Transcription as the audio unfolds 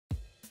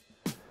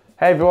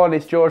Hey everyone,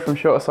 it's George from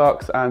Shorter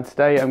Socks, and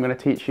today I'm going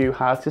to teach you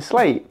how to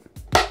slate.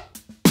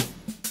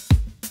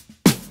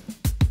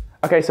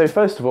 Okay, so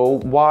first of all,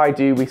 why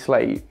do we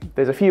slate?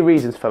 There's a few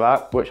reasons for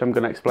that, which I'm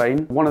going to explain.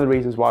 One of the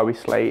reasons why we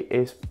slate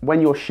is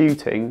when you're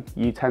shooting,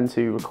 you tend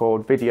to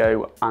record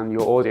video and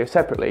your audio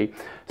separately.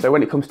 So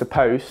when it comes to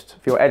post,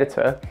 for your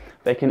editor,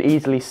 they can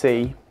easily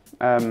see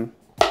the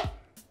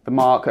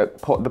mark,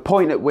 the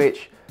point at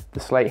which the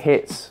slate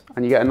hits,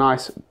 and you get a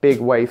nice big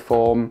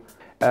waveform.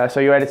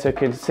 So your editor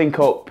can sync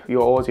up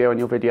your audio and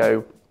your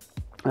video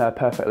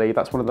perfectly.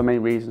 That's one of the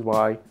main reasons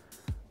why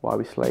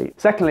we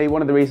slate. Secondly,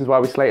 one of the reasons why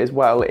we slate as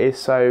well is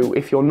so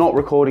if you're not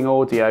recording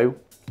audio,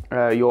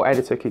 your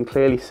editor can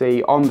clearly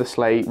see on the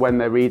slate when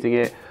they're reading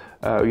it,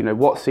 you know,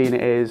 what scene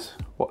it is,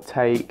 what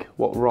take,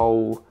 what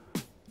role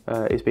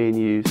is being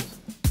used.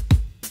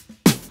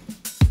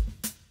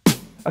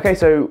 Okay,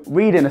 so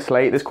reading a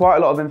slate, there's quite a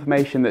lot of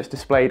information that's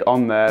displayed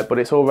on there, but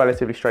it's all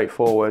relatively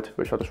straightforward,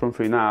 which I'll just run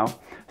through now.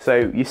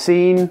 So your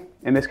scene,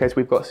 in this case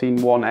we've got scene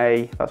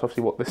 1A, that's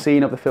obviously what the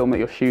scene of the film that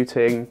you're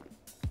shooting.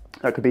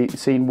 That could be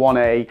scene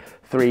 1A,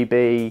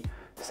 3B,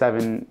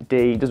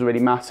 7D, doesn't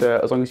really matter,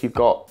 as long as you've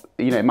got,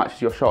 you know, it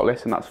matches your shot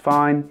list, and that's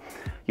fine.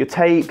 Your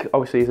take,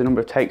 obviously, is the number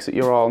of takes that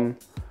you're on.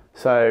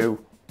 So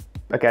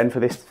again,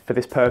 for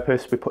this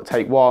purpose, we put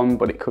take 1,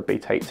 but it could be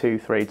take 2,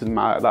 3, doesn't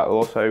matter, that will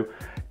also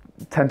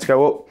tend to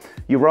go up.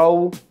 Your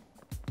roll,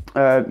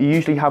 you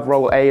usually have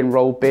roll A and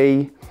roll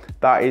B.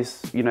 That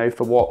is, you know,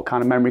 for what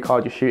kind of memory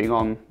card you're shooting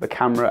on the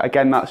camera.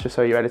 Again, that's just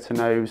so your editor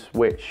knows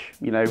which,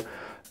 you know,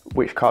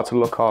 which card to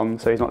look on,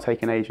 so he's not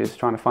taking ages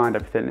trying to find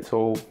everything. It's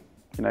all,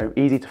 you know,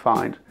 easy to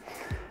find.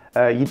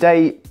 Your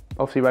date,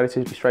 obviously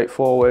relatively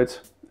straightforward.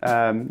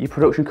 Your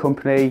production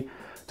company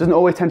doesn't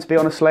always tend to be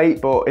on a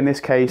slate, but in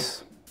this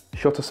case,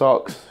 Shutter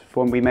Socks,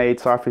 when we made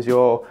Cypher is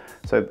Your,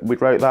 so we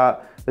wrote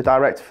that. The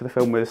director for the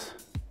film was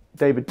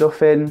David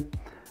Duffin,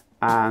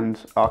 and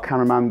our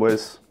cameraman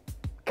was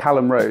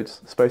Callum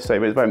Rhodes, supposed to say,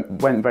 but it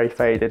went very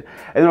faded.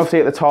 And then obviously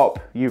at the top,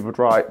 you would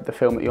write the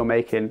film that you're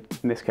making.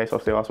 In this case,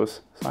 obviously ours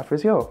was Cypher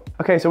is Your.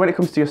 Okay, so when it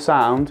comes to your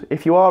sound,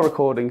 if you are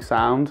recording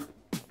sound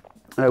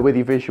with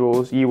your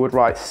visuals, you would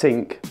write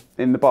sync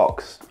in the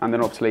box, and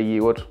then obviously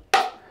you would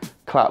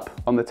clap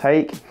on the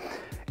take.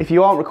 If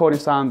you aren't recording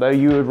sound though,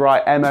 you would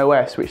write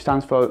MOS, which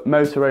stands for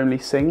motor only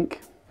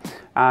sync.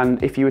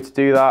 And if you were to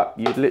do that,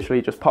 you'd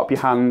literally just pop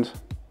your hand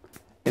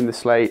in the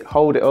slate,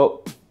 hold it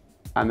up,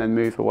 and then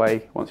move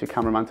away once your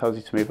cameraman tells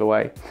you to move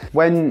away.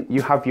 When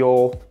you have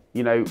your,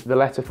 you know, the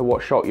letter for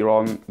what shot you're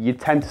on, you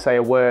tend to say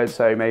a word,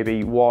 so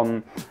maybe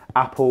 1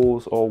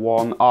 apples or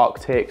 1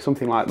 Arctic,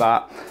 something like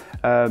that.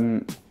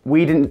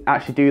 We didn't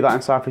actually do that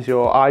in Cypher is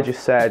Your. I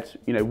just said,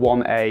 you know,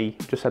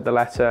 1A, just said the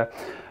letter.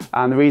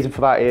 And the reason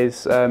for that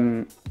is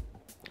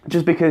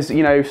just because,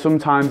 you know,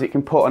 sometimes it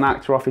can put an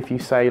actor off if you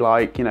say,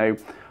 like, you know,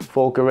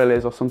 4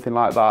 gorillas or something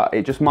like that.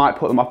 It just might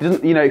put them off. It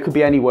doesn't, you know, it could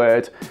be any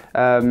word.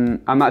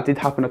 And that did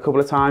happen a couple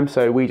of times,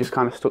 so we just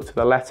kind of stuck to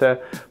the letter.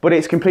 But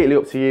it's completely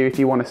up to you. If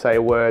you want to say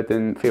a word,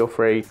 then feel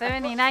free.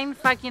 79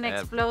 fucking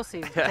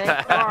explosives. Fucking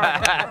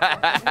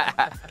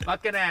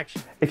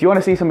action. If you want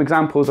to see some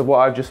examples of what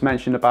I've just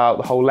mentioned about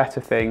the whole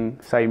letter thing,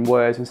 saying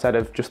words instead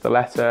of just the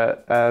letter,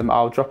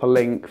 I'll drop a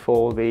link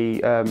for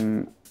the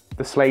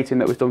slating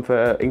that was done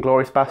for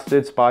Inglourious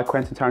Bastards by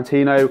Quentin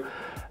Tarantino,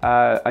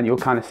 and you'll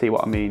kind of see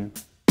what I mean.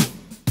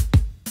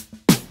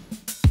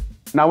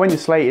 Now when you're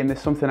slating, there's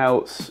something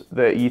else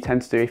that you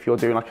tend to do if you're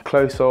doing like a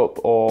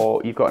close-up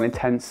or you've got an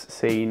intense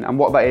scene, and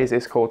what that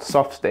is called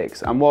soft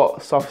sticks. And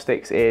what soft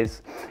sticks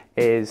is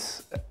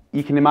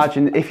you can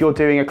imagine if you're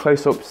doing a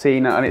close-up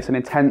scene and it's an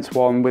intense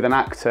one with an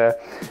actor,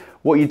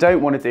 what you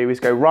don't want to do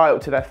is go right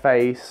up to their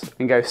face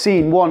and go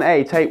scene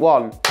 1A, take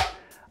 1,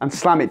 and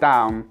slam it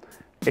down.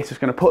 It's just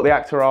going to put the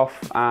actor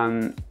off,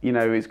 and, you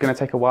know, it's going to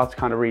take a while to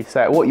kind of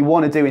reset. What you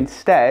want to do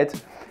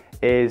instead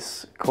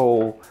is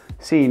call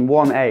scene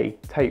 1A,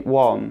 take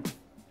 1,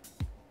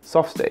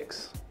 soft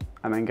sticks,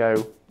 and then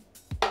go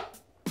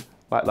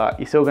like that.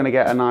 You're still going to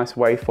get a nice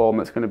waveform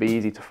that's going to be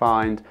easy to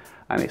find,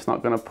 and it's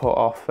not going to put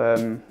off,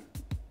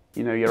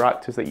 you know, your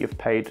actors that you've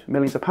paid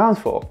millions of pounds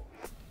for.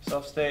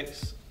 Soft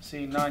sticks,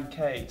 scene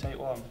 9K, take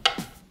 1.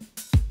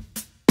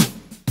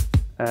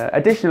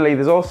 Additionally,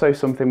 there's also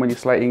something when you're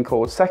slating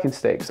called second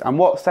sticks, and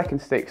what second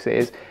sticks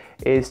is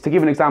to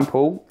give an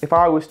example, if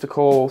I was to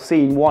call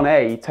scene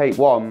 1A, take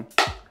 1,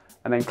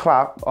 and then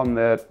clap on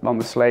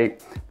the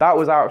slate, that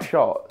was out of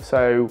shot.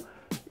 So,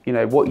 you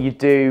know, what you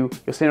do,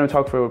 your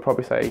cinematographer would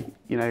probably say,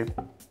 you know,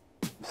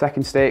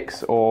 second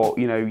sticks, or,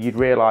 you know, you'd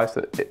realise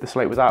that the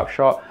slate was out of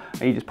shot,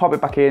 and you just pop it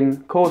back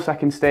in, call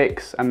second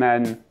sticks, and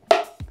then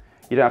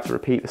you don't have to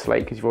repeat the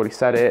slate because you've already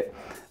said it.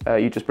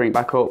 You just bring it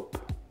back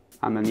up,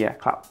 and then, yeah,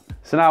 clap.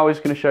 So now we're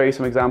just going to show you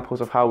some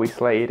examples of how we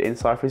slated in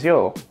Cypher is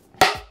Your.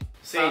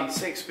 Scene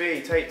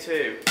 6B, take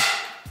 2.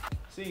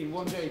 Scene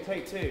 1J,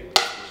 take 2.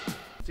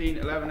 Scene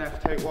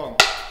 11F, take 1.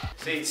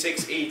 Scene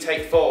 6E,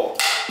 take 4.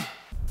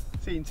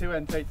 Scene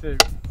 2N, take 2.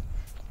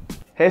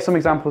 Here's some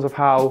examples of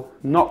how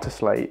not to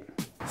slate.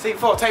 Scene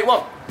 4, take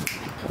 1.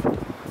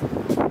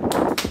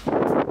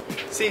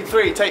 Scene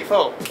 3, take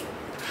 4.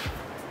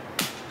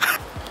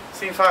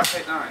 Scene 5,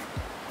 take 9.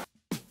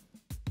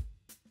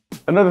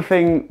 Another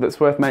thing that's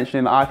worth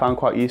mentioning that I found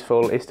quite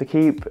useful is to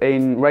keep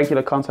in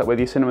regular contact with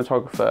your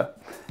cinematographer.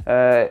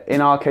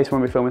 In our case,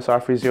 when we filmed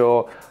Cypher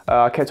Azure,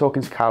 I kept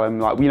talking to Callum,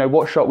 like, you know,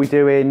 what shot we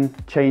doing,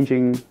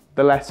 changing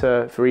the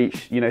letter for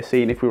each, you know,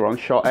 scene if we were on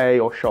shot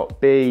A or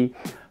shot B,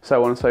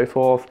 so on and so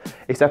forth.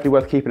 It's definitely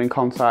worth keeping in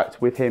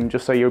contact with him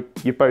just so you're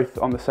both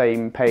on the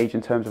same page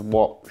in terms of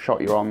what shot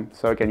you're on.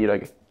 So again,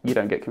 you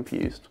don't get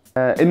confused.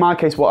 In my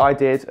case, what I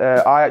did,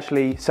 I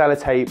actually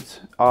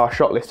sellotaped our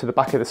shot list to the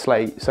back of the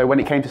slate. So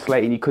when it came to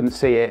slating, you couldn't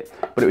see it,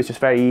 but it was just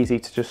very easy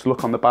to just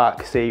look on the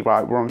back, see,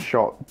 right, we're on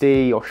shot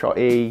D or shot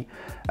E,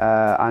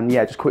 and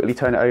yeah, just quickly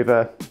turn it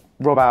over,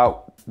 rub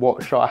out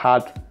what shot I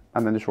had,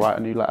 and then just write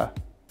a new letter.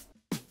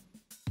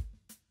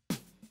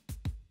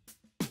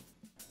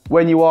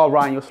 When you are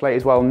writing your slate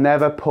as well,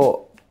 never put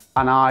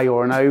an I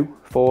or an O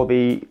for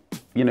the,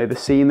 you know, the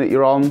scene that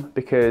you're on,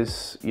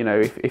 because, you know,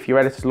 if your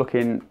editor's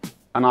looking,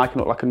 an I can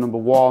look like a number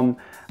 1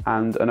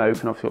 and an O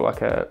can obviously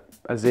look like a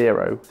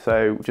 0.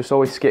 So just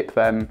always skip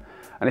them.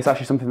 And it's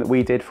actually something that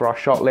we did for our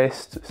shot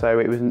list. So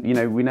it was, you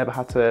know, we never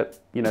had to,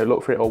 you know,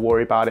 look for it or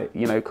worry about it,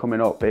 you know,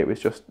 coming up. It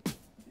just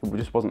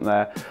wasn't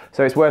there.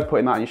 So it's worth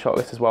putting that in your shot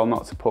list as well,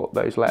 not to put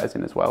those letters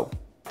in as well.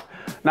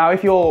 Now,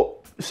 if you're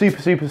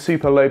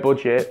super low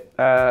budget,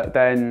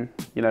 then,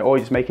 you know, or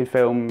you're just making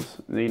films,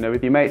 you know,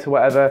 with your mates or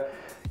whatever,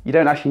 you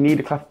don't actually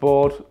need a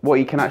clapperboard. What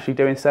you can actually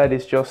do instead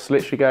is just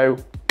literally go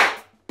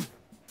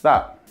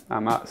that,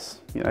 and that's,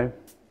 you know,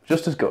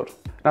 just as good.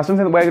 Now,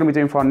 something that we're going to be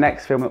doing for our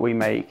next film that we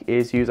make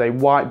is use a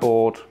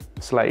whiteboard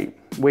slate.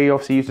 We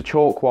obviously used a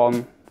chalk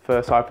one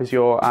for Cypher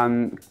Azure,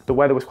 and the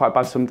weather was quite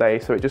bad some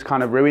days, so it just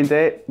kind of ruined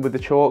it with the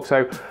chalk.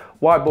 So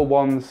whiteboard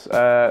ones,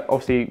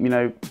 obviously, you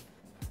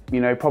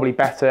know, probably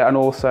better, and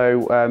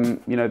also,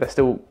 you know, they're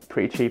still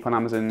pretty cheap on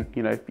Amazon.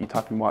 You know, if you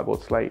type in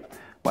whiteboard slate,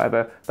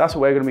 whatever. That's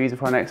what we're going to be using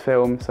for our next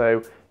film,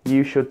 so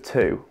you should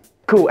too.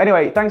 Cool,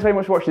 anyway, thanks very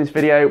much for watching this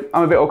video.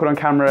 I'm a bit awkward on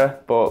camera,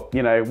 but,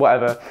 you know,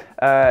 whatever.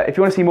 If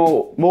you want to see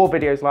more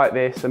videos like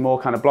this and more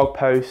kind of blog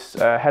posts,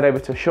 head over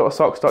to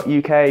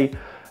shuttersocks.uk.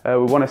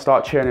 We want to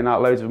start churning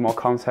out loads of more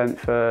content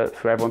for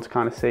everyone to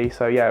kind of see.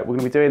 So yeah, we're going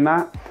to be doing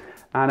that.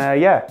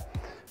 And yeah,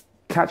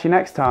 catch you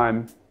next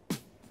time.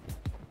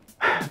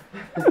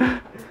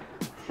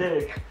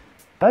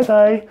 Bye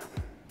bye.